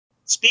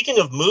Speaking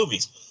of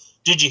movies,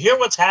 did you hear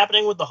what's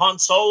happening with the Han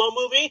Solo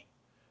movie?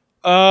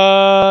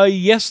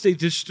 Yes, they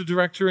ditched the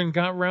director and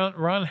got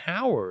Ron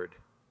Howard.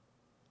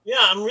 Yeah,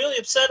 I'm really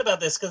upset about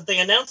this because they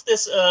announced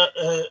this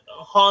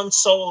Han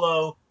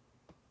Solo,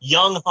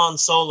 young Han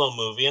Solo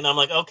movie, and I'm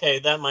like, okay,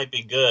 that might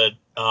be good.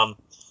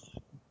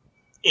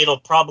 It'll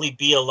probably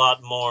be a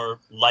lot more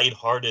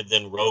lighthearted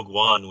than Rogue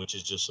One, which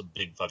is just a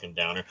big fucking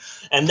downer.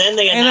 And then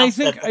they And I announced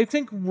think that I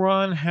think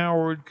Ron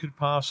Howard could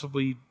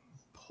possibly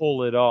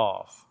pull it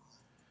off.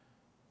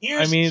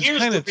 I mean, it's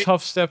kind of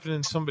tough stepping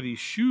in somebody's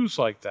shoes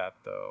like that,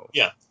 though.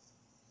 Yeah.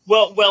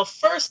 Well,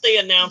 first they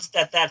announced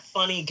that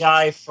funny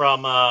guy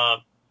from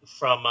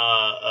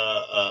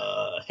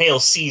Hail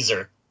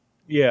Caesar,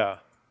 yeah,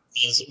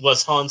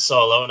 was Han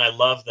Solo, and I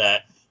love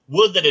that.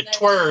 Would that it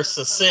were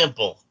so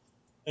simple.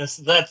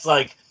 That's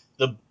like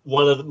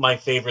one of my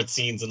favorite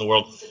scenes in the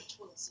world.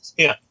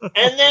 Yeah,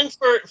 and then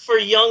for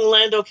young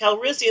Lando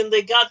Calrissian,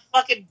 they got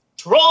fucking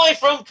Troy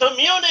from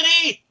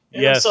Community.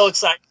 And yes. I'm so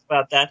excited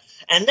about that.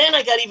 And then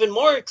I got even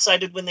more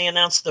excited when they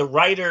announced the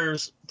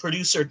writers,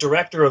 producer,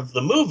 director of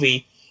the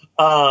movie,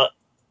 Lord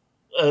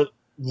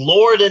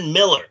and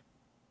Miller.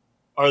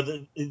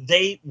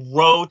 They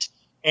wrote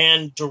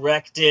and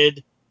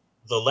directed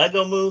the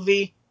Lego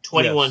Movie,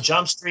 21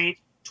 Jump Street,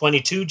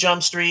 22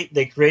 Jump Street.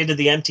 They created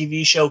the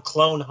MTV show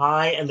Clone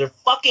High, and they're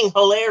fucking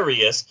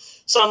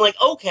hilarious. So I'm like,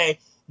 okay,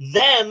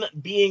 them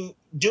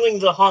doing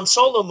the Han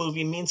Solo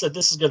movie means that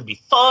this is going to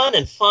be fun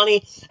and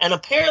funny. And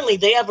apparently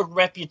they have a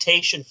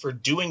reputation for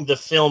doing the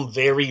film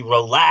very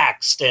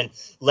relaxed and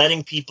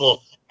letting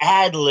people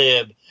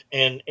ad-lib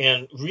and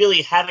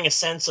really having a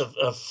sense of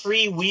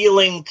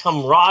freewheeling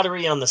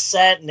camaraderie on the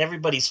set, and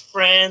everybody's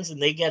friends,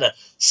 and they get a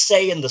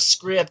say in the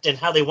script and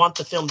how they want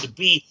the film to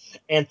be.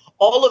 And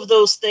all of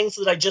those things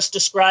that I just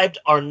described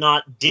are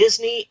not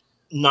Disney,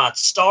 not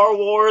Star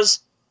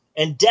Wars,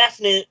 and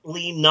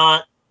definitely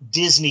not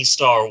Disney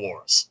Star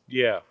Wars.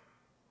 Yeah.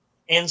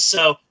 And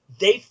so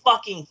they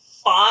fucking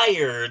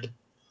fired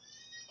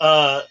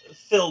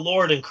Phil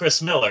Lord and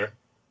Chris Miller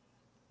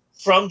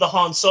from the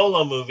Han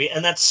Solo movie,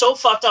 and that's so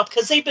fucked up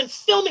because they've been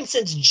filming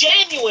since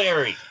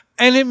January.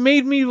 And it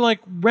made me like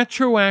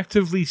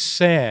retroactively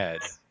sad,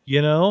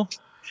 you know?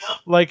 Yeah.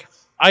 Like,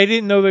 I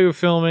didn't know they were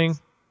filming.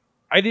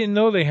 I didn't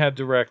know they had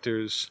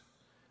directors.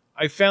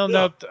 I found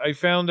out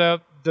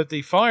that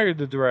they fired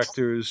the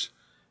directors,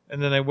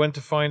 and then I went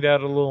to find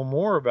out a little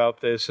more about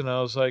this, and I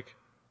was like,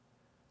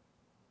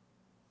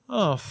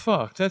 oh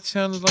fuck, that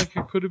sounded like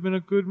it could have been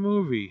a good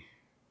movie.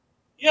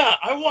 Yeah,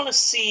 I want to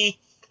see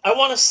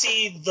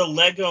the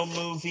Lego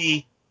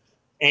Movie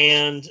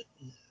and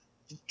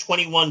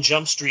 21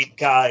 Jump Street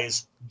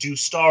guys do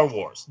Star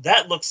Wars.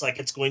 That looks like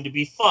it's going to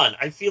be fun.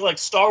 I feel like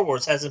Star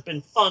Wars hasn't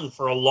been fun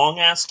for a long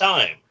ass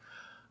time.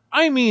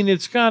 I mean,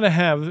 it's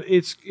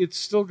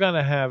still got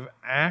to have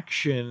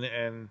action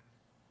and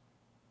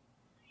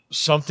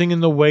something in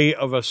the way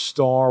of a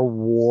Star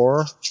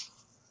War.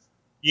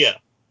 Yeah.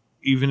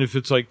 Even if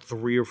it's like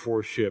 3 or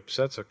 4 ships,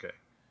 that's okay.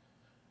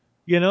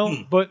 You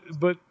know, but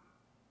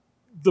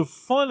the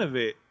fun of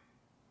it,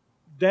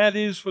 that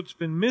is what's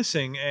been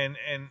missing. And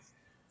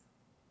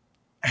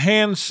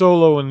Han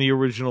Solo in the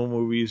original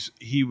movies,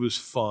 he was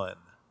fun.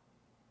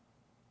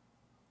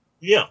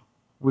 Yeah.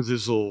 With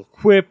his little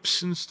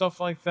quips and stuff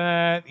like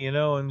that, you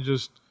know, and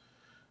just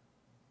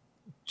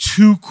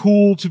too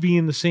cool to be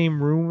in the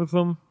same room with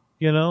him,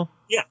 you know?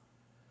 Yeah.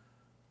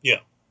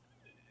 Yeah.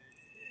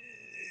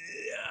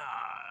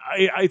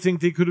 I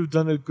think they could have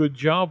done a good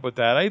job with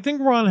that. I think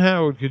Ron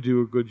Howard could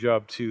do a good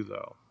job too,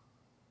 though.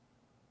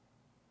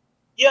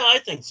 Yeah, I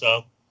think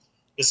so.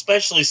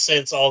 Especially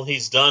since all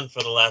he's done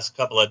for the last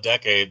couple of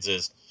decades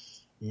is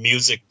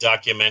music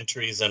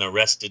documentaries and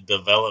Arrested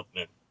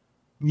Development.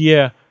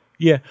 Yeah,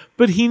 yeah.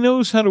 But he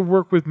knows how to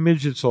work with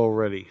midgets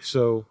already,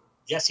 so...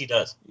 Yes, he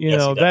does. You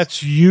know,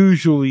 that's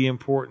usually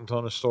important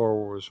on a Star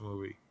Wars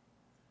movie.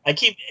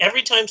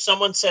 Every time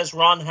someone says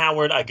Ron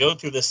Howard, I go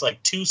through this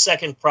like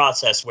 2-second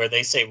process where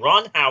they say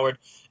Ron Howard,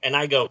 and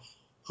I go,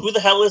 who the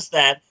hell is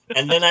that?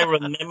 And then I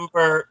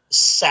remember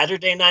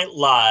Saturday Night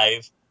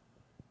Live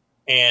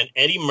and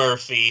Eddie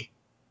Murphy.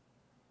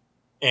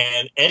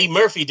 And Eddie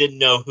Murphy didn't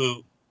know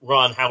who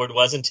Ron Howard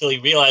was until he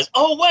realized,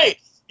 oh, wait,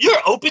 you're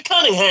Opie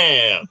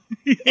Cunningham.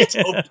 Yeah. It's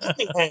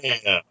Opie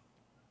Cunningham.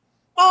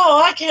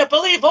 Oh, I can't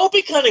believe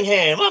Opie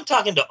Cunningham. I'm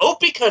talking to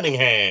Opie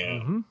Cunningham.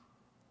 Mm-hmm.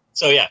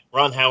 So, yeah,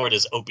 Ron Howard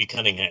is Opie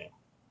Cunningham.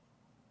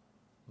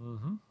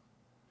 Mm-hmm.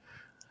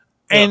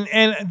 And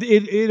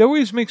it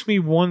always makes me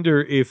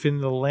wonder if in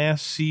the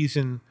last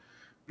season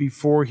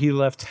before he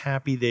left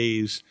Happy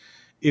Days,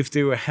 if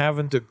they were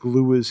having to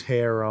glue his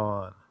hair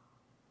on.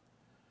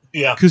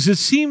 Yeah. Because it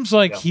seems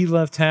like he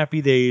left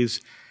Happy Days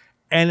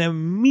and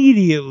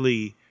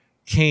immediately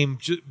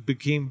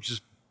became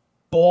just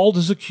bald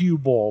as a cue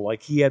ball.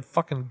 Like he had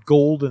fucking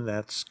gold in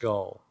that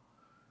skull.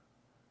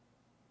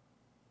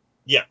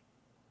 Yeah.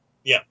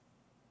 Yeah.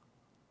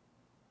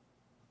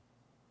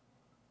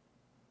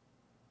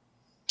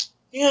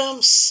 Yeah,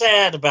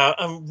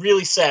 I'm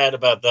really sad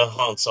about the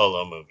Han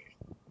Solo movie.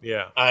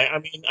 Yeah. I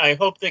mean, I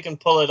hope they can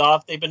pull it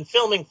off. They've been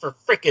filming for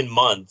frickin'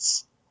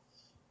 months.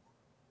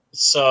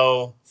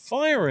 So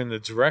firing the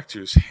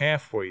directors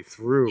halfway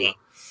through.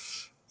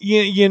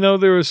 yeah. You know,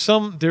 there were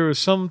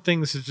some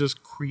things that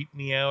just creep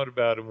me out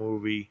about a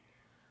movie,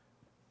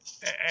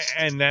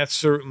 and that's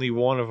certainly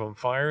one of them.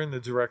 Firing the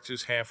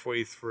directors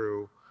halfway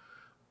through,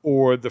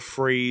 or the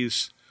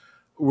phrase,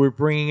 "We're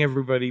bringing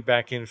everybody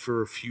back in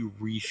for a few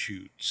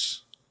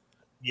reshoots."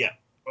 Yeah.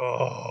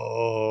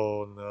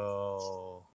 Oh no.